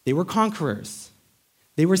 They were conquerors.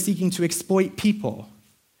 They were seeking to exploit people.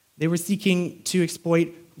 They were seeking to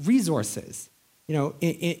exploit resources. You know,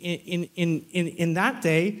 in that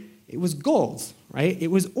day, it was gold, right?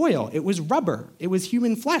 It was oil. It was rubber. It was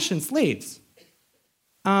human flesh and slaves.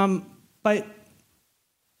 But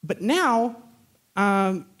now,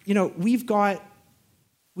 you know, we've got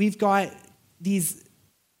these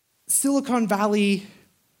Silicon Valley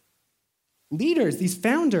leaders, these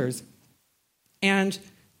founders, and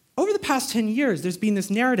over the past 10 years, there's been this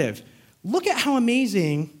narrative. Look at how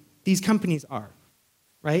amazing these companies are,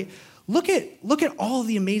 right? Look at all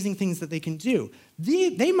the amazing things that they can do.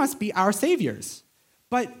 They must be our saviors.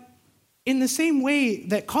 But in the same way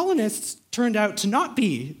that colonists turned out to not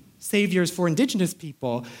be saviors for indigenous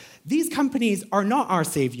people, these companies are not our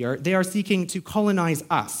savior. They are seeking to colonize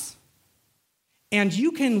us. And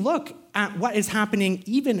you can look at what is happening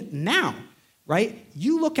even now, right?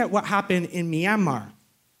 You look at what happened in Myanmar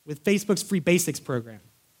with Facebook's Free Basics program,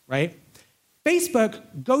 right?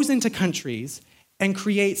 Facebook goes into countries and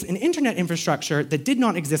creates an internet infrastructure that did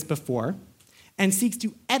not exist before and seeks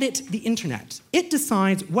to edit the internet. It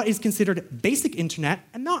decides what is considered basic internet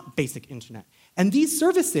and not basic internet. And these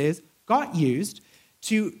services got used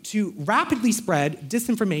to rapidly spread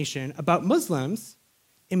disinformation about Muslims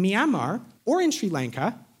in Myanmar or in Sri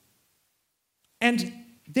Lanka. And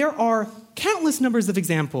there are countless numbers of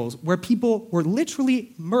examples where people were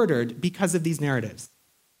literally murdered because of these narratives.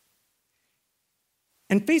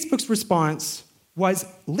 And Facebook's response was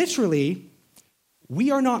literally,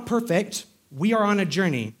 "We are not perfect, we are on a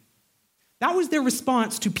journey." That was their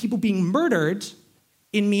response to people being murdered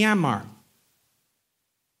in Myanmar.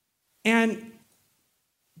 And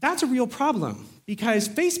that's a real problem, because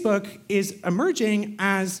Facebook is emerging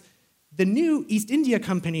as the new East India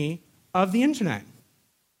Company of the internet.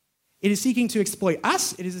 It is seeking to exploit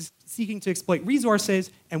us, it is seeking to exploit resources,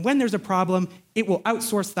 and when there's a problem, it will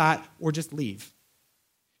outsource that or just leave.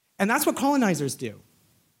 And that's what colonizers do.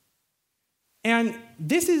 And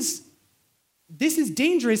this is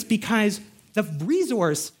dangerous because the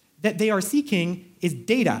resource that they are seeking is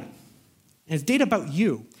data. And it's data about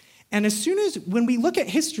you. And as soon as, when we look at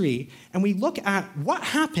history and we look at what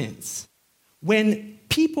happens when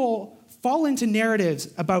people fall into narratives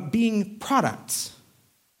about being products,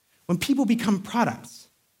 when people become products,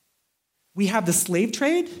 we have the slave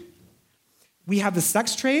trade, we have the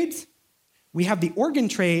sex trades, we have the organ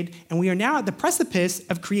trade, and we are now at the precipice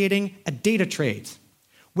of creating a data trade,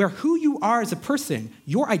 where who you are as a person,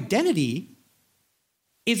 your identity,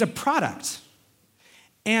 is a product.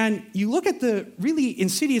 And you look at the really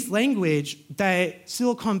insidious language that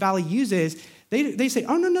Silicon Valley uses, they say,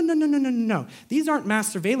 oh, no. These aren't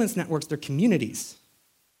mass surveillance networks, they're communities.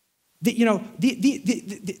 The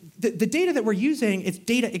data that we're using is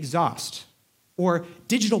data exhaust or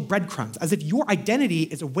digital breadcrumbs, as if your identity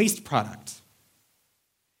is a waste product.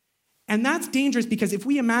 And that's dangerous because if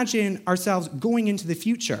we imagine ourselves going into the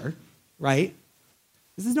future, right,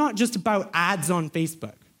 this is not just about ads on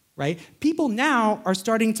Facebook, right? People now are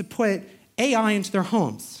starting to put AI into their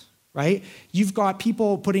homes, right? You've got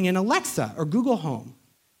people putting in Alexa or Google Home.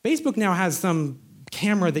 Facebook now has some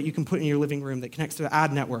camera that you can put in your living room that connects to the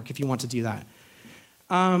ad network if you want to do that.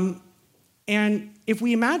 And if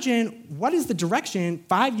we imagine what is the direction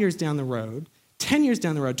 5 years down the road, 10 years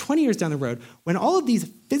down the road, 20 years down the road, when all of these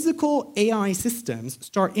physical AI systems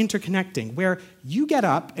start interconnecting, where you get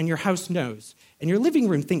up and your house knows, and your living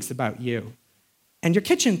room thinks about you, and your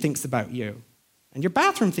kitchen thinks about you, and your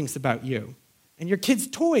bathroom thinks about you, and your kids'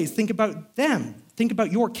 toys think about them, think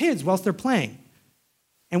about your kids whilst they're playing.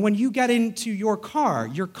 And when you get into your car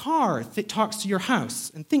talks to your house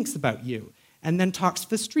and thinks about you, and then talks to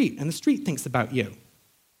the street, and the street thinks about you.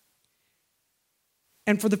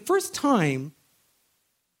 And for the first time,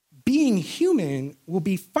 being human will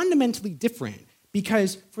be fundamentally different,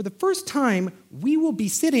 because for the first time, we will be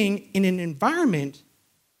sitting in an environment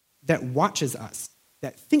that watches us,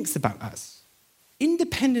 that thinks about us,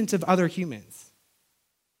 independent of other humans.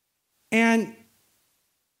 And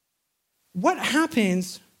what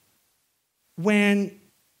happens when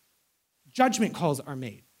judgment calls are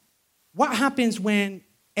made? What happens when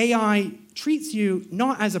AI treats you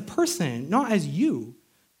not as a person, not as you,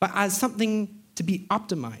 but as something to be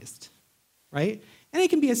optimized, right? And it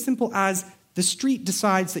can be as simple as the street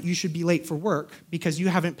decides that you should be late for work because you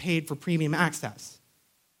haven't paid for premium access.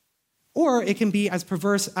 Or it can be as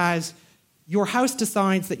perverse as your house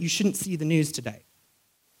decides that you shouldn't see the news today,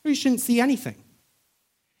 or you shouldn't see anything.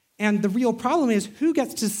 And the real problem is who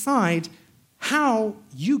gets to decide how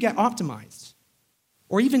you get optimized,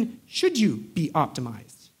 or even should you be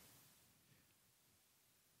optimized?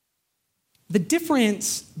 The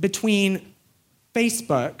difference between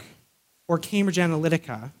Facebook or Cambridge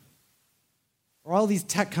Analytica or all these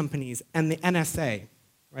tech companies and the NSA,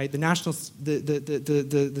 right,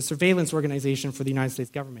 the surveillance organization for the United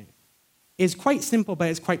States government, is quite simple, but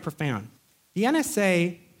it's quite profound. The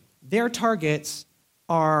NSA, their targets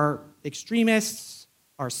are extremists,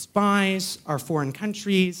 are spies, are foreign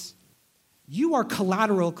countries. You are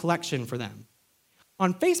collateral collection for them.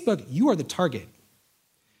 On Facebook, you are the target.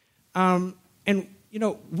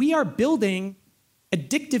 We are building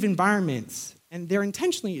addictive environments, and they're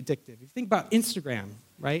intentionally addictive. If you think about Instagram,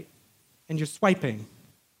 right, and you're swiping.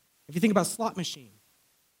 If you think about slot machine,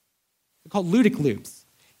 they're called ludic loops.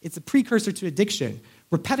 It's a precursor to addiction.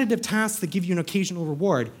 Repetitive tasks that give you an occasional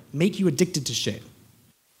reward make you addicted to shit.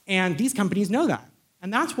 And these companies know that.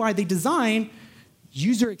 And that's why they design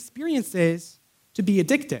user experiences to be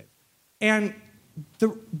addictive. And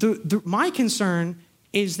my concern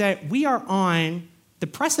is that we are on the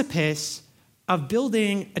precipice of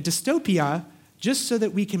building a dystopia just so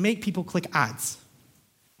that we can make people click ads.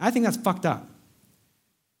 I think that's fucked up.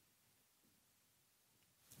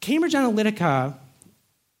 Cambridge Analytica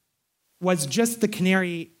was just the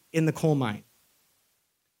canary in the coal mine.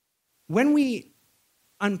 When we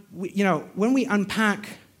unpack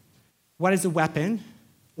what is a weapon,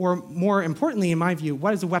 or more importantly, in my view,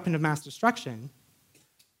 what is a weapon of mass destruction?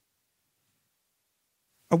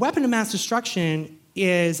 A weapon of mass destruction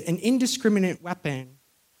is an indiscriminate weapon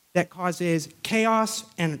that causes chaos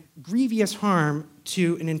and grievous harm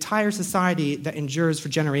to an entire society that endures for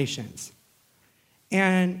generations.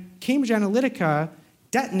 And Cambridge Analytica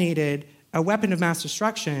detonated a weapon of mass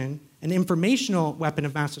destruction, an informational weapon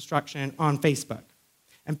of mass destruction, on Facebook.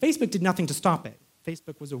 And Facebook did nothing to stop it.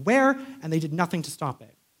 Facebook was aware, and they did nothing to stop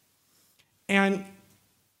it. And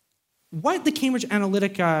what the Cambridge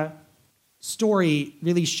Analytica story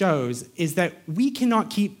really shows is that we cannot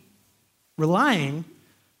keep relying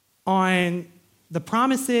on the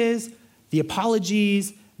promises, the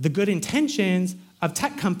apologies, the good intentions of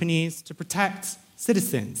tech companies to protect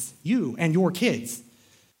citizens, you and your kids,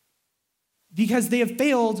 because they have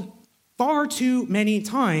failed far too many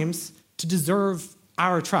times to deserve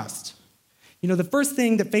our trust. You know, the first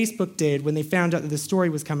thing that Facebook did when they found out that this story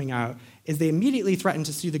was coming out is they immediately threatened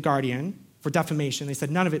to sue The Guardian for defamation. They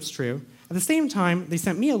said none of it's true. At the same time, they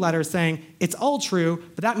sent me a letter saying, it's all true,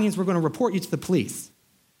 but that means we're going to report you to the police.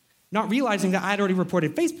 Not realizing that I had already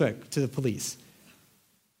reported Facebook to the police.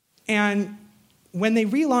 And when they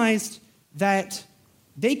realized that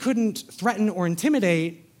they couldn't threaten or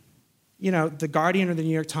intimidate, The Guardian or the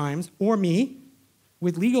New York Times or me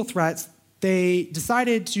with legal threats, they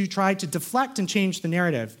decided to try to deflect and change the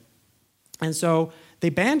narrative. And so they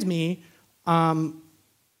banned me, a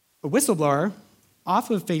whistleblower, off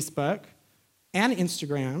of Facebook and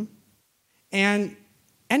Instagram, and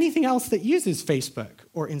anything else that uses Facebook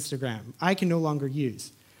or Instagram, I can no longer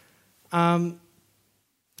use. And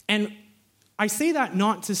I say that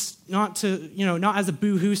not as a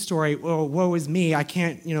boo-hoo story, oh, woe is me, I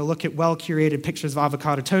can't, look at well-curated pictures of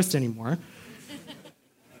avocado toast anymore.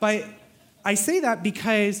 But I say that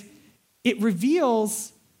because it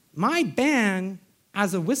reveals, my ban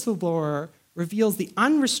as a whistleblower reveals the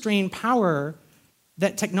unrestrained power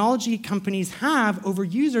that technology companies have over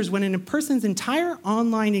users when a person's entire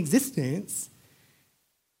online existence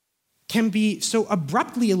can be so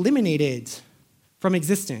abruptly eliminated from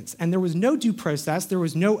existence. And there was no due process, there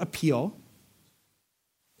was no appeal.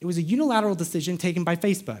 It was a unilateral decision taken by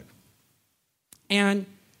Facebook. And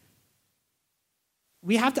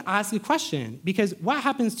we have to ask a question, because what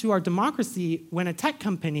happens to our democracy when a tech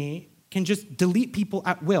company can just delete people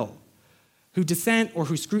at will, who dissent or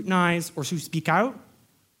who scrutinize or who speak out?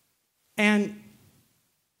 And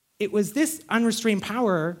it was this unrestrained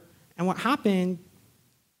power and what happened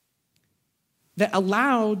that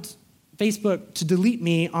allowed Facebook to delete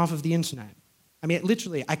me off of the internet. I mean,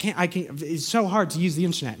 literally, it's so hard to use the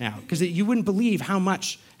internet now, because you wouldn't believe how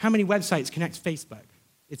many websites connect to Facebook.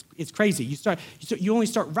 It's crazy. You only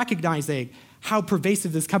start recognizing how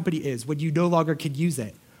pervasive this company is when you no longer can use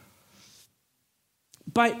it.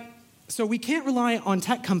 But, so we can't rely on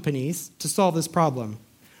tech companies to solve this problem.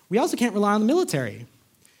 We also can't rely on the military,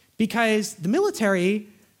 because the military,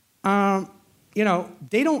 they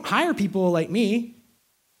don't hire people like me,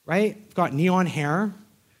 right? I've got neon hair,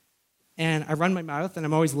 and I run my mouth, and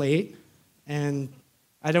I'm always late, and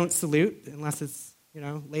I don't salute unless it's,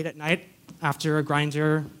 late at night after a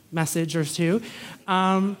Grindr message or two.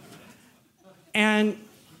 That was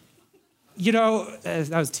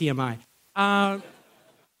TMI.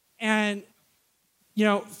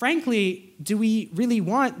 Frankly, do we really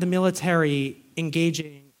want the military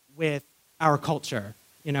engaging with our culture?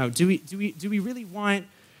 Do we really want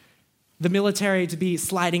the military to be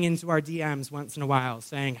sliding into our DMs once in a while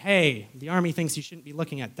saying, hey, the Army thinks you shouldn't be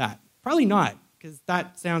looking at that? Probably not, because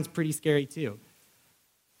that sounds pretty scary too.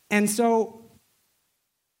 And so,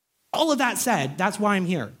 all of that said, that's why I'm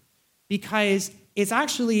here. Because it's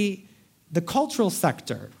actually the cultural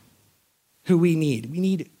sector who we need. We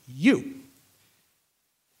need you.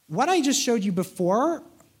 What I just showed you before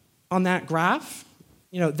on that graph,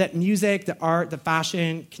 that music, the art, the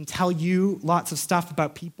fashion can tell you lots of stuff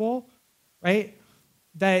about people, right?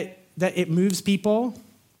 That it moves people,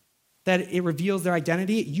 that it reveals their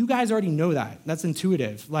identity. You guys already know that. That's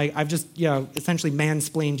intuitive. Like, I've just, essentially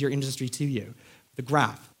mansplained your industry to you, the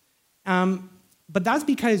graph. But that's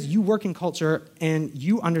because you work in culture and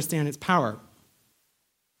you understand its power.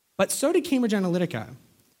 But so did Cambridge Analytica.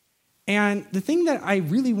 And the thing that I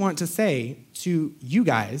really want to say to you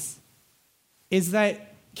guys is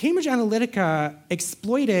that Cambridge Analytica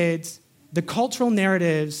exploited the cultural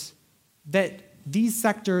narratives that these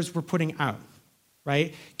sectors were putting out.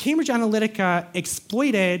 right? Cambridge Analytica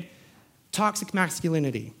exploited toxic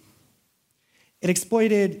masculinity. It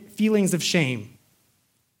exploited feelings of shame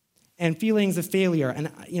and feelings of failure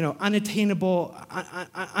and unattainable,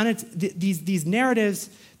 these narratives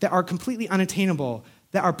that are completely unattainable,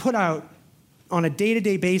 that are put out on a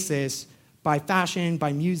day-to-day basis by fashion,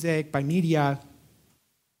 by music, by media.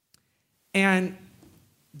 And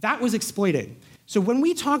that was exploited. So when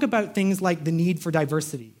we talk about things like the need for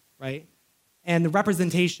diversity, right, and the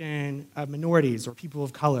representation of minorities or people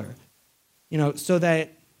of color, so that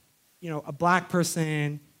a black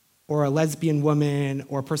person or a lesbian woman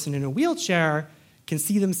or a person in a wheelchair can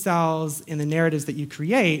see themselves in the narratives that you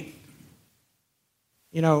create,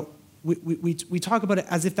 we talk about it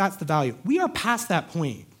as if that's the value. We are past that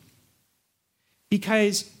point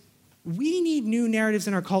because we need new narratives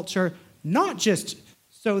in our culture, not just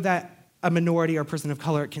so that a minority or person of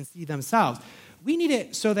color can see themselves. We need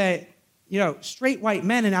it so that, straight white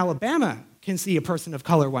men in Alabama can see a person of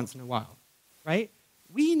color once in a while, right?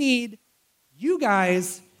 We need you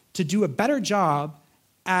guys to do a better job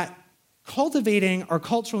at cultivating our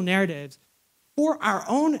cultural narratives for our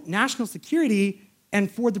own national security and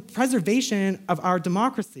for the preservation of our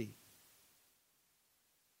democracy.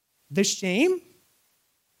 The shame,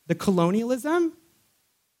 the colonialism,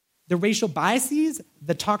 the racial biases,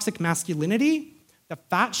 the toxic masculinity, the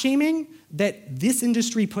fat shaming that this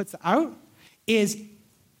industry puts out is,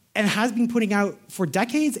 and has been putting out for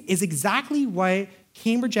decades, is exactly what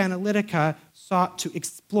Cambridge Analytica sought to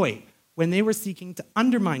exploit when they were seeking to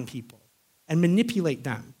undermine people and manipulate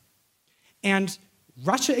them. And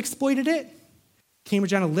Russia exploited it,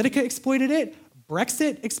 Cambridge Analytica exploited it,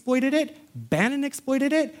 Brexit exploited it, Bannon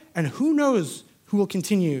exploited it, and who knows who will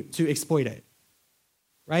continue to exploit it,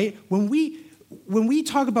 right? When we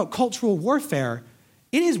talk about cultural warfare,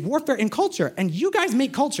 it is warfare in culture, and you guys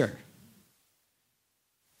make culture.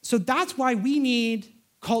 So that's why we need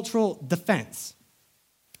cultural defense.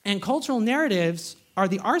 And cultural narratives are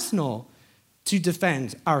the arsenal to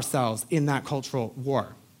defend ourselves in that cultural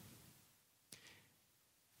war.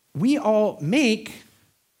 We all make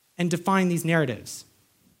and define these narratives.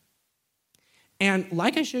 And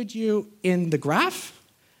like I showed you in the graph,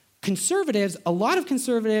 conservatives, a lot of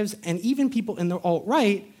conservatives, and even people in the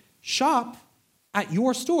alt-right shop at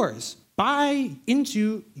your stores, buy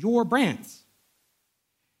into your brands,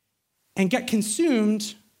 and get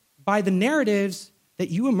consumed by the narratives that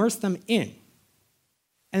you immerse them in.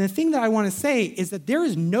 And the thing that I want to say is that there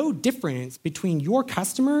is no difference between your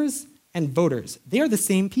customers and voters. They are the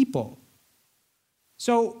same people.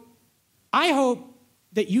 So I hope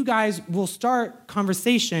that you guys will start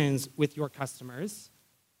conversations with your customers,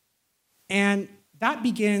 and that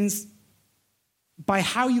begins by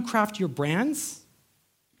how you craft your brands,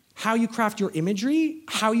 how you craft your imagery,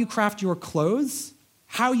 how you craft your clothes,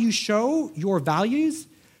 how you show your values,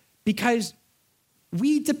 because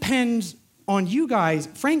we depend on you guys,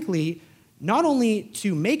 frankly, not only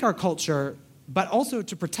to make our culture, but also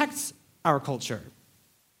to protect our culture.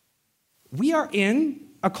 We are in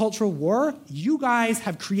a cultural war. You guys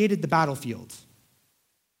have created the battlefield.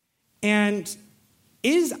 And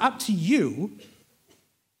it is up to you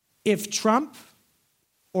if Trump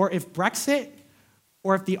or if Brexit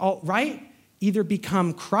or if the alt-right either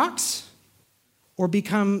become Crocs or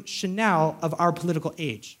become Chanel of our political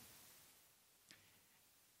age.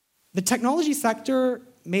 The technology sector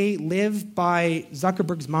may live by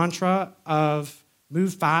Zuckerberg's mantra of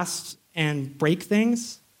move fast and break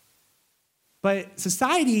things, but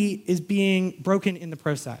society is being broken in the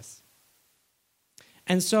process.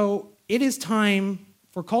 And so it is time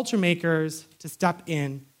for culture makers to step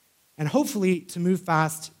in and hopefully to move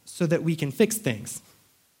fast so that we can fix things.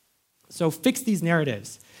 So fix these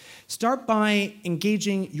narratives. Start by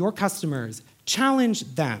engaging your customers,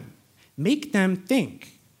 challenge them, make them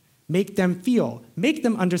think, make them feel, make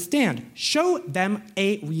them understand, show them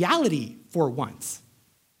a reality for once.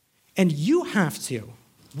 And you have to,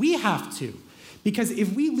 we have to, because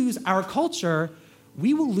if we lose our culture,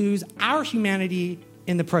 we will lose our humanity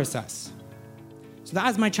in the process. So that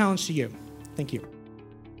is my challenge to you. Thank you.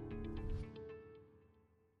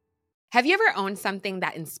 Have you ever owned something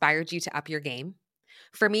that inspired you to up your game?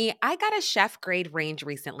 For me, I got a chef-grade range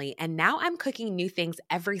recently, and now I'm cooking new things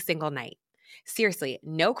every single night. Seriously,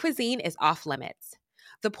 no cuisine is off limits.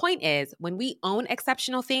 The point is, when we own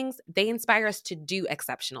exceptional things, they inspire us to do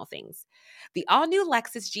exceptional things. The all-new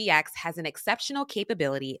Lexus GX has an exceptional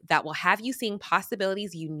capability that will have you seeing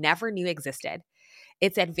possibilities you never knew existed.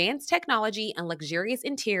 Its advanced technology and luxurious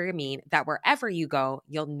interior mean that wherever you go,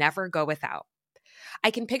 you'll never go without.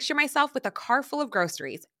 I can picture myself with a car full of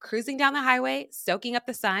groceries, cruising down the highway, soaking up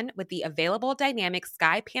the sun with the available dynamic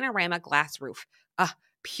sky panorama glass roof.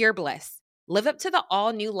 Pure bliss. Live up to the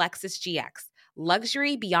all-new Lexus GX.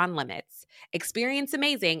 Luxury beyond limits. Experience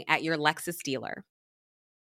amazing at your Lexus dealer.